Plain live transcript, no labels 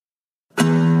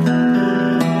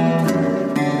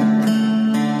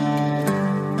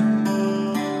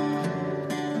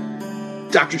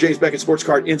Dr. James Beckett Sports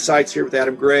Card Insights here with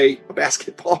Adam Gray, a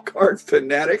basketball card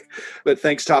fanatic. But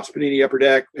thanks Topps, Panini, Upper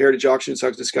Deck, Heritage Auctions,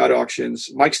 Hugs and Scott Auctions,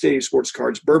 Mike Stadium Sports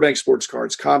Cards, Burbank Sports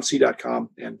Cards, ComC.com,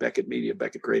 and Beckett Media,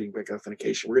 Beckett Grading, Beckett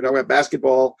Authentication. We're going to talk about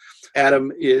basketball.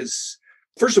 Adam is,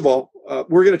 first of all,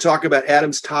 we're going to talk about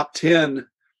Adam's top 10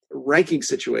 ranking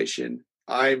situation.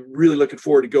 I'm really looking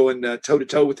forward to going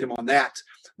toe-to-toe with him on that.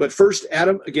 But first,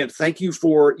 Adam, again, thank you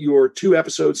for your 2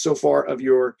 episodes so far of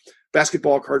your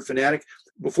Basketball Card Fanatic.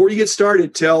 Before you get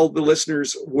started, tell the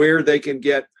listeners where they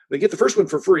get the first one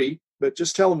for free, but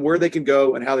just tell them where they can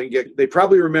go and how they can get. They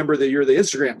probably remember that you're the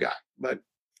Instagram guy, but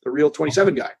the real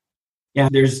 27 guy. Yeah,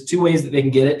 there's 2 ways that they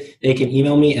can get it. They can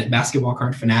email me at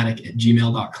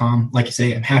basketballcardfanatic@gmail.com. Like you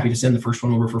say, I'm happy to send the first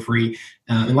one over for free.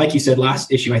 And like you said, last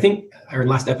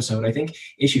episode, I think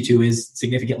issue 2 is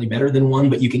significantly better than 1,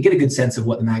 but you can get a good sense of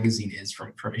what the magazine is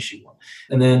from issue 1.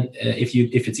 And then if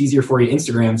it's easier for you,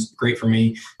 Instagram's great for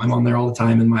me. I'm on there all the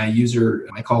time, and my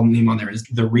call name on there is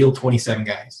The Real 27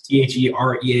 Guys,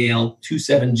 THEREAL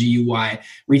 27GUY.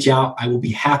 Reach out. I will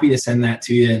be happy to send that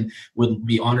to you and would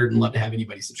be honored and love to have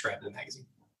anybody subscribe to the magazine.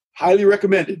 Highly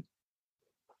recommended.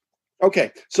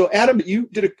 Okay, so Adam, you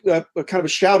did a kind of a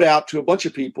shout out to a bunch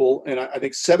of people, and I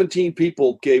think 17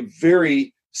 people gave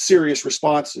very serious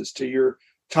responses to your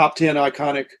top 10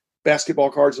 iconic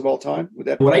basketball cards of all time.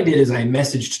 What I did is I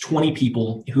messaged 20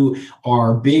 people who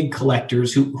are big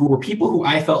collectors, who were people who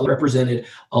I felt represented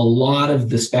a lot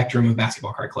of the spectrum of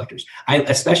basketball card collectors. I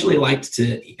especially liked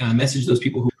to message those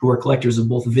people who are collectors of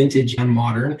both vintage and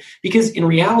modern, because in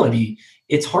reality,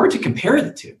 it's hard to compare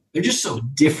the two. They're just so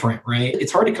different, right?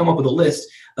 It's hard to come up with a list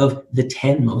of the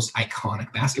 10 most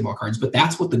iconic basketball cards, but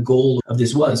that's what the goal of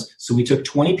this was. So we took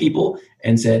 20 people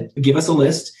and said, give us a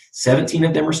list. 17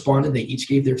 of them responded. They each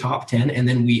gave their top 10, and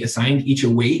then we assigned each a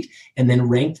weight and then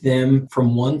ranked them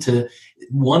from 1 to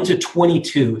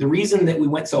 22. The reason that we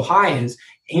went so high is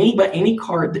any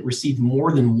card that received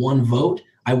more than 1 vote,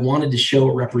 I wanted to show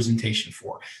a representation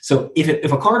for. So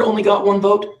if a card only got 1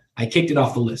 vote, I kicked it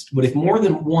off the list. But if more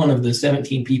than 1 of the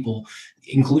 17 people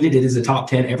included it as a top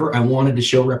 10 ever, I wanted to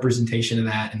show representation of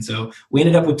that. And so we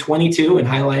ended up with 22 and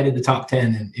highlighted the top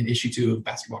 10 in issue 2 of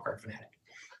Basketball Card Fanatic.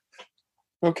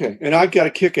 Okay, and I got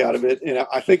a kick out of it, and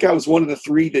I think I was one of the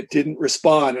 3 that didn't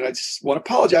respond, and I just want to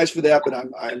apologize for that. But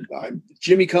I'm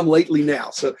Jimmy come lately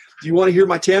now. So, do you want to hear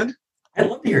my 10? I'd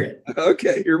love to hear it.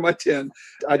 Okay, here are my 10.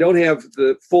 I don't have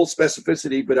the full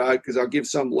specificity, but because I'll give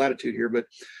some latitude here,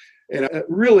 and I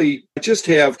really just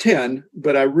have 10,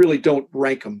 but I really don't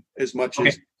rank them as much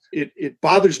as it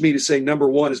bothers me to say number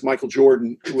 1 is Michael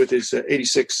Jordan with his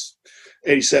 86,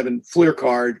 87 Fleer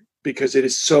card, because it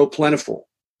is so plentiful.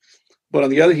 But on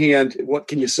the other hand, what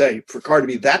can you say? For a card to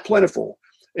be that plentiful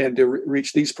and to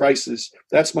reach these prices,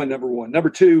 that's my number 1. Number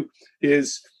 2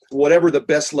 is whatever the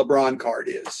best LeBron card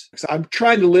is. So I'm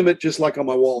trying to limit, just like on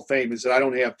my Wall of Fame, is that I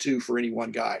don't have 2 for any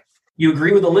one guy. You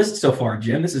agree with the list so far,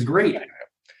 Jim? This is great.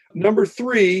 Number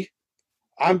 3,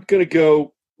 I'm going to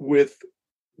go with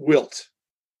Wilt.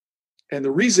 And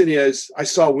the reason is I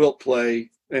saw Wilt play,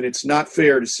 and it's not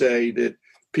fair to say that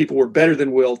people were better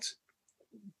than Wilt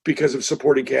because of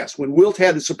supporting cast. When Wilt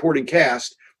had the supporting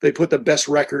cast, they put the best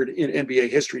record in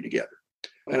NBA history together.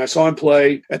 And I saw him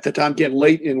play at the time, getting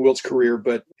late in Wilt's career,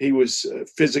 but he was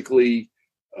physically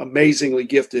amazingly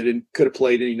gifted and could have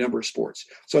played any number of sports.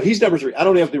 So he's number 3. I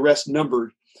don't have the rest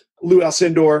numbered. Lou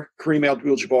Alcindor, Kareem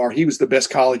Abdul-Jabbar, he was the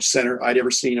best college center I'd ever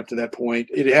seen up to that point.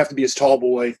 It'd have to be his tall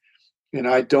boy, and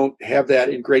I don't have that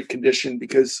in great condition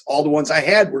because all the ones I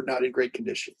had were not in great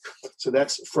condition. So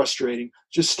that's frustrating.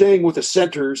 Just staying with the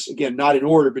centers, again, not in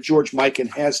order, but George Mikan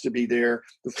has to be there,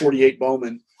 the 48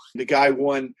 Bowman. The guy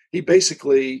won. He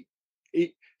basically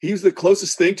he was the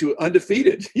closest thing to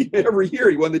undefeated. Every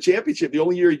year he won the championship. The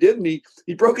only year he didn't, he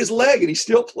broke his leg and he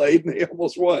still played, and they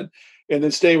almost won. And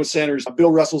then staying with centers,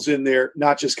 Bill Russell's in there,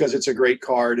 not just because it's a great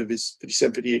card of his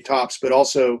 57, 58 tops, but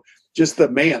also just the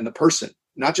man, the person,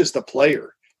 not just the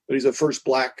player. But he's the first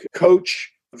Black coach,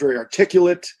 very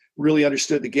articulate, really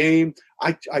understood the game.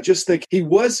 I just think he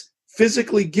was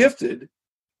physically gifted,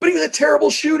 but he was a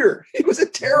terrible shooter. He was a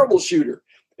terrible shooter.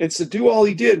 And to do all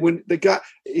he did when the guy,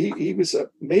 he was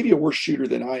maybe a worse shooter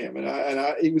than I am.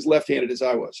 And he was left-handed as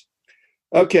I was.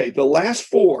 Okay, the last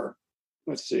 4,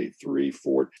 let's see, 3,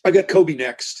 4. I got Kobe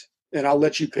next, and I'll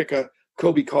let you pick a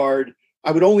Kobe card.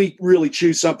 I would only really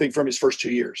choose something from his first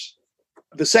 2 years.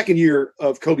 The second year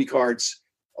of Kobe cards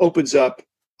opens up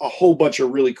a whole bunch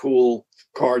of really cool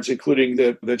cards, including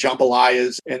the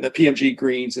jambalayas and the PMG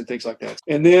greens and things like that.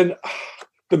 And then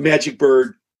the Magic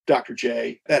Bird, Dr.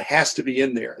 J, that has to be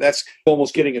in there. That's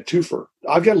almost getting a twofer.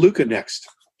 I've got Luka next.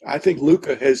 I think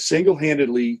Luka has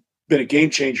single-handedly been a game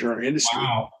changer in our industry.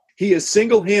 Wow. He has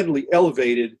single-handedly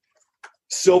elevated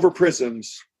Silver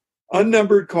Prisms,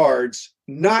 unnumbered cards,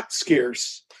 not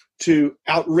scarce, to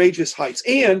outrageous heights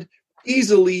and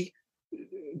easily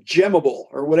gemmable,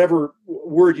 or whatever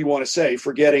word you want to say,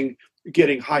 for getting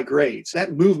high grades.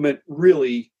 That movement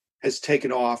really has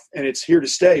taken off, and it's here to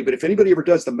stay. But if anybody ever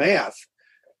does the math,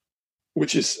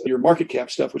 which is your market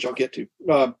cap stuff, which I'll get to.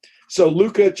 So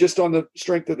Luka, just on the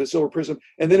strength of the Silver Prism.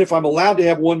 And then if I'm allowed to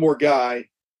have one more guy,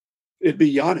 it'd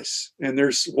be Giannis. And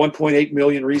there's 1.8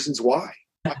 million reasons why.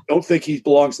 I don't think he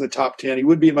belongs in the top 10. He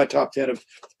would be in my top 10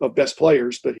 of best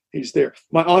players, but he's there.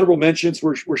 My honorable mentions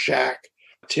were Shaq,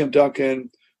 Tim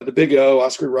Duncan, the Big O,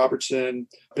 Oscar Robertson,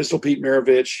 Pistol Pete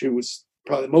Maravich, who was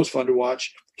probably the most fun to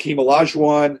watch, Hakeem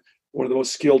Olajuwon, one of the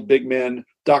most skilled big men,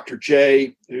 Dr.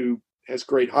 J, who has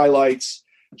great highlights,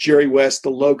 Jerry West, the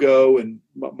logo, and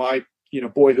my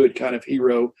boyhood kind of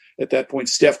hero at that point,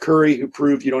 Steph Curry, who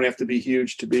proved you don't have to be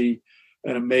huge to be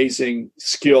an amazing,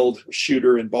 skilled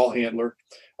shooter and ball handler.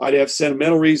 I'd have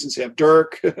sentimental reasons, have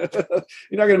Dirk. You're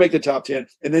not going to make the top 10.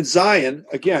 And then Zion,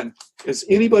 again, has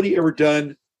anybody ever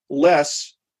done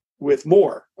less with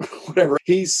more? Whatever.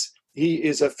 He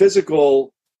is a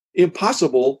physical,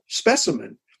 impossible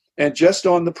specimen. And just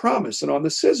on the promise and on the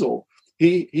sizzle,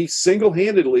 he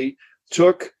single-handedly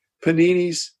took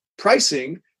Panini's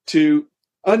pricing to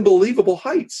unbelievable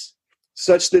heights,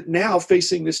 such that now,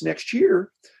 facing this next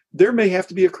year, there may have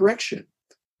to be a correction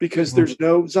because there's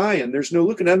no Zion, there's no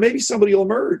Luka. Now, maybe somebody will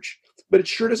emerge, but it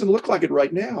sure doesn't look like it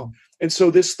right now. And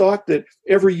so this thought that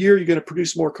every year you're going to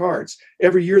produce more cards,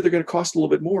 every year they're going to cost a little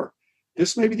bit more.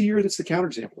 This may be the year that's the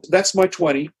counterexample. That's my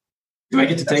 20. Do I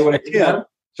get to tell you what I think? Yeah.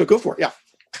 So go for it. Yeah.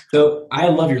 So I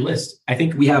love your list. I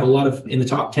think we have a lot of, in the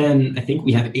top 10, I think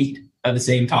we have 8 of the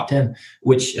same top 10,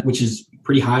 which is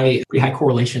pretty high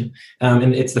correlation.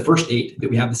 And it's the first 8 that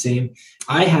we have the same.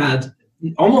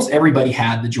 Almost everybody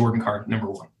had the Jordan card, number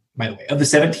 1, by the way. Of the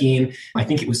 17, I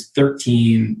think it was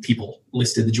 13 people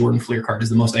listed the Jordan Fleer card as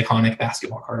the most iconic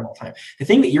basketball card of all time. The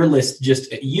thing that your list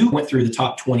you went through the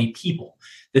top 20 people.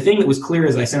 The thing that was clear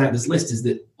as I sent out this list is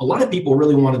that a lot of people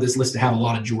really wanted this list to have a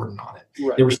lot of Jordan on it.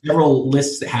 Right. There were several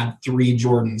lists that had 3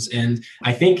 Jordans. And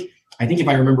I think if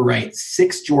I remember right,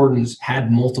 6 Jordans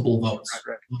had multiple votes.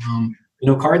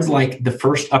 Right. Cards like the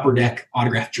first Upper Deck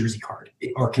autographed jersey card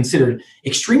are considered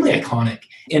extremely iconic.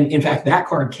 And in fact, that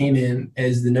card came in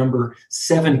as the number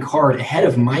 7 card ahead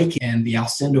of Mike and the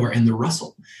Alcindor and the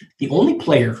Russell. The only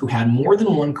player who had more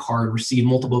than 1 card receive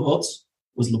multiple votes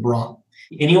was LeBron.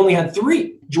 And he only had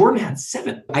 3. Jordan had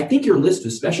 7. I think your list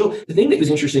was special. The thing that was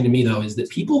interesting to me, though, is that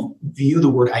people view the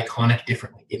word iconic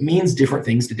differently. It means different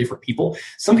things to different people.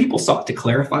 Some people sought to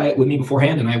clarify it with me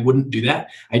beforehand, and I wouldn't do that.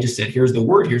 I just said, here's the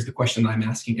word. Here's the question that I'm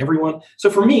asking everyone. So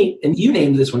for me, and you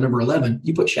named this one number 11,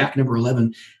 you put Shaq number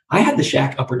 11. I had the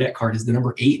Shaq Upper Deck card as the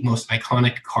number 8 most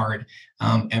iconic card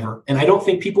ever. And I don't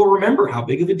think people remember how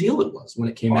big of a deal it was when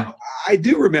it came out. I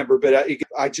do remember, but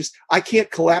I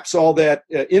can't collapse all that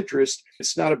interest.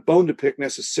 It's not a bone to pick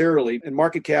necessarily. And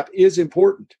market cap is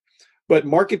important. But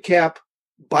market cap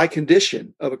by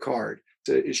condition of a card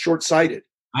is short-sighted.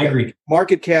 I agree.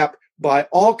 Market cap by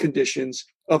all conditions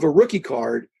of a rookie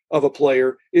card of a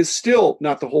player is still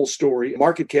not the whole story.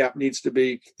 Market cap needs to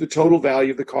be the total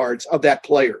value of the cards of that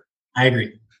player. I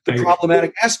agree. The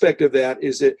problematic aspect of that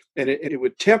is that, and it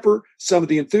would temper some of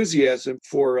the enthusiasm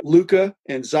for Luka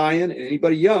and Zion and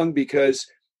anybody young, because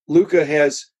Luka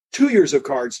has 2 years of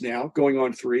cards now, going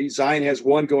on 3. Zion has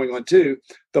 1 going on 2.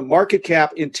 The market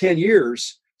cap in 10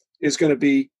 years is going to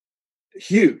be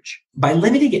huge. By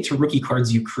limiting it to rookie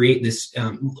cards, you create this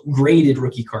graded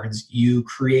rookie cards. You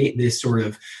create this sort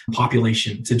of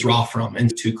population to draw from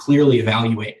and to clearly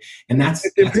evaluate. And that's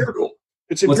empirical.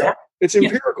 It's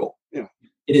empirical. Yeah.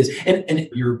 It is. And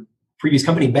your previous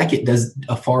company, Beckett, does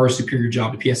a far superior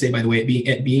job to PSA, by the way,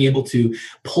 at being able to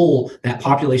pull that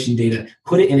population data,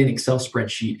 put it in an Excel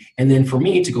spreadsheet. And then for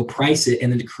me to go price it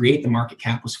and then to create the market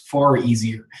cap was far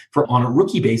easier on a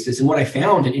rookie basis. And what I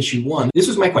found in issue 1, this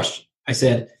was my question. I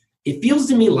said, it feels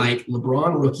to me like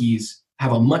LeBron rookies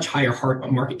have a much higher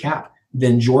market cap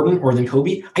than Jordan or than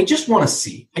Kobe. I just want to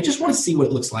see what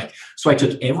it looks like. So I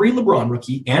took every LeBron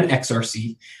rookie and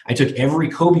XRC. I took every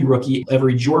Kobe rookie,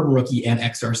 every Jordan rookie and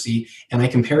XRC, and I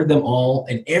compared them all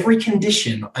in every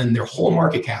condition and their whole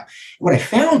market cap. What I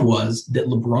found was that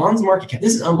LeBron's market cap,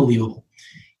 this is unbelievable.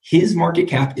 His market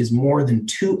cap is more than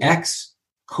 2x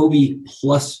Kobe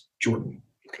plus Jordan.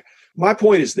 My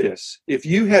point is this: if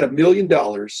you had $1 million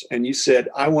and you said,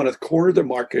 I want to corner the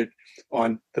market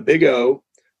on the Big O,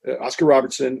 Oscar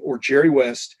Robertson, or Jerry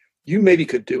West, you maybe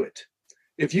could do it.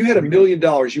 If you had $1 million,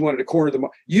 you wanted to corner the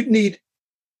market, you'd need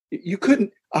You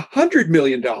couldn't, $100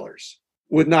 million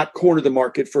would not corner the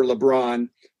market for LeBron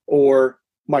or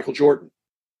Michael Jordan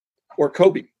or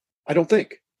Kobe. I don't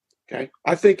think. Okay.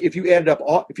 I think if you added up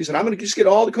if you said, I'm going to just get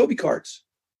all the Kobe cards.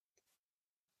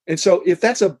 And so if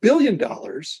that's $1 billion,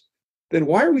 then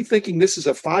why are we thinking this is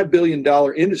a $5 billion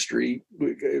industry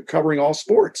covering all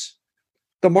sports?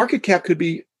 The market cap could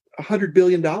be $100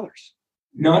 billion.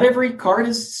 Not every card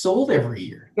is sold every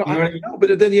year. No, I know,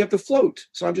 but then you have to float.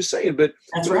 So I'm just saying, but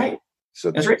that's right.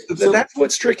 So that's right. So that's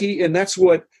what's tricky. And that's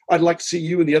what I'd like to see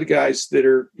you and the other guys that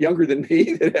are younger than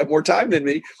me, that have more time than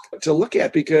me, to look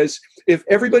at. Because if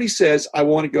everybody says, I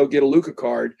want to go get a Luka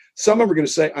card, some of them are going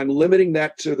to say, I'm limiting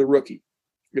that to the rookie.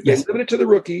 If they limit it to the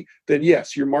rookie, then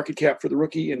yes, your market cap for the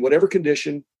rookie in whatever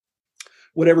condition,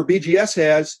 whatever BGS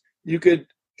has, you could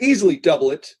easily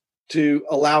double it to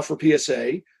allow for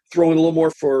PSA, throw in a little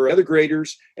more for other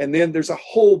graders, and then there's a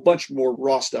whole bunch more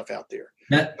raw stuff out there.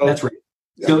 That's right.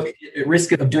 Yeah. So at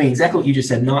risk of doing exactly what you just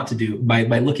said not to do, by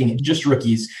looking at just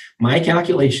rookies, my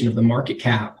calculation of the market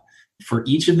cap for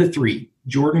each of the three,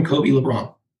 Jordan, Kobe,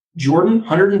 LeBron. Jordan,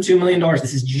 $102 million.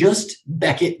 This is just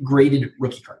Beckett graded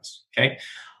rookie cards. Okay.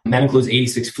 And that includes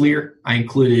 86 Fleer. I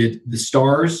included the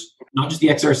stars, not just the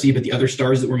XRC, but the other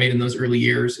stars that were made in those early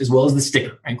years, as well as the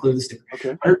sticker. I included the sticker.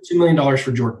 Okay. $102 million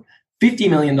for Jordan, $50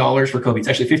 million for Kobe. It's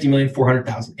actually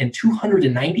 $50,400,000 and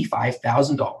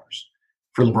 $295,000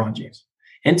 for LeBron James.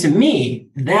 And to me,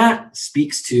 that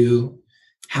speaks to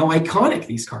how iconic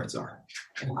these cards are.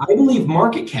 And I believe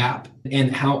market cap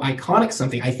and how iconic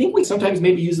something, I think we sometimes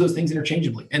maybe use those things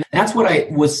interchangeably. And that's what I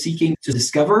was seeking to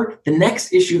discover. The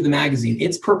next issue of the magazine,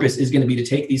 its purpose is going to be to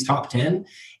take these top 10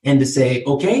 and to say,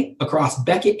 okay, across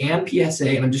Beckett and PSA,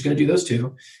 and I'm just going to do those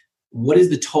two, what is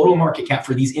the total market cap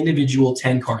for these individual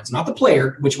 10 cards? Not the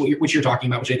player, which you're talking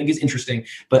about, which I think is interesting,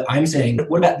 but I'm saying,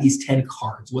 what about these 10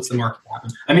 cards? What's the market cap?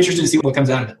 I'm interested to see what comes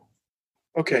out of it.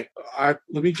 Okay.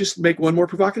 Let me just make one more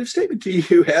provocative statement to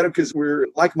you, Adam, because we're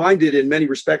like-minded in many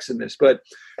respects in this. But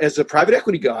as a private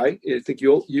equity guy, I think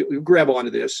you'll grab onto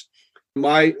this.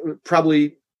 My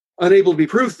probably unable to be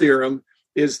proved theorem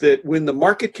is that when the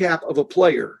market cap of a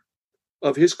player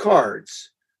of his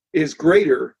cards is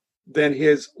greater than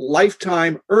his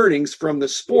lifetime earnings from the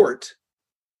sport,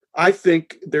 I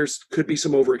think could be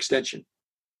some overextension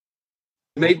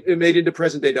made into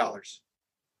present day dollars.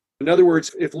 In other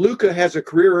words, if Luka has a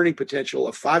career earning potential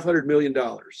of $500 million,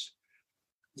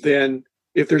 then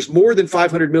if there's more than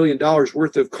 $500 million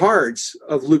worth of cards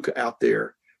of Luka out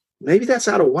there, maybe that's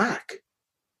out of whack.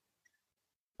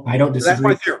 I don't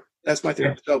disagree. That's my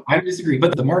theorem. So, I don't disagree,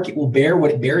 but the market will bear what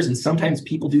it bears, and sometimes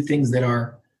people do things that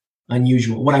are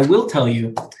unusual. What I will tell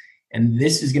you, and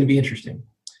this is going to be interesting,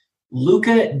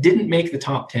 Luka didn't make the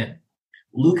top 10.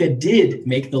 Luka did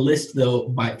make the list,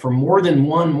 though, for more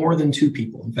than two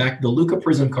people. In fact, the Luka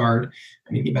Prism card,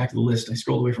 I need to get back to the list. I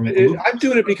scrolled away from it. I'm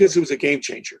doing it because it was a game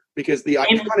changer. Because the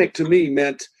iconic to me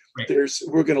meant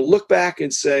we're going to look back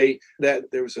and say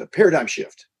that there was a paradigm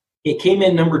shift. It came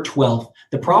in number 12.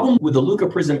 The problem with the Luka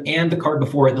Prism and the card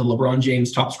before it, the LeBron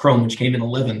James Topps Chrome, which came in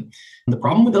 11, the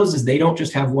problem with those is they don't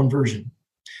just have one version.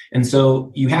 And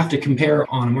so you have to compare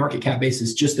on a market cap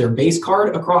basis just their base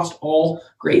card across all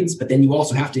grades, but then you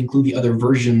also have to include the other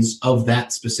versions of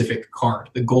that specific card,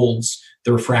 the golds,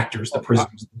 the refractors, the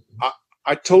prisms.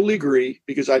 I totally agree,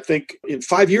 because I think in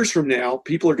 5 years from now,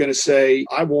 people are going to say,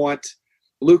 I want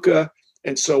Luka,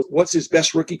 and so what's his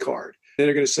best rookie card? And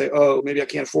they're going to say, oh, maybe I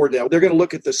can't afford that. They're going to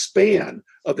look at the span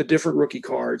of the different rookie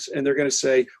cards, and they're going to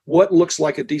say, what looks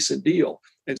like a decent deal?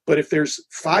 But if there's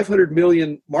 500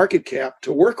 million market cap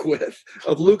to work with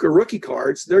of Luka rookie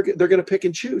cards, they're going to pick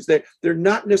and choose. They're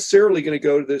not necessarily going to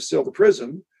go to the Silver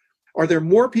Prism. Are there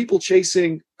more people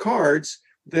chasing cards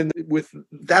than with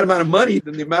that amount of money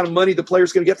than the amount of money the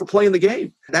player's going to get for playing the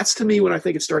game? That's to me when I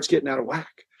think it starts getting out of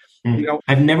whack. You know,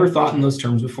 I've never thought in those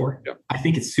terms before. Yeah. I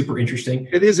think it's super interesting.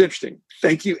 It is interesting.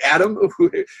 Thank you, Adam.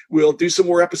 We'll do some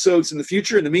more episodes in the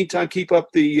future. In the meantime, keep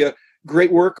up the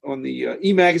great work on the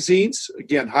e-magazines.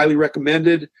 Again, highly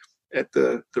recommended at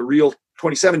the Real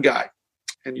 27 guy.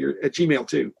 And you're at Gmail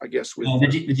too, I guess. With the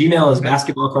Gmail is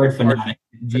basketballcardfanatic.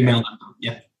 Gmail.com.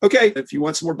 Yeah. Okay. If you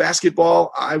want some more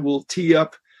basketball, I will tee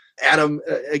up Adam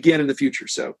again in the future.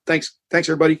 So thanks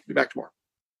everybody. Be back tomorrow.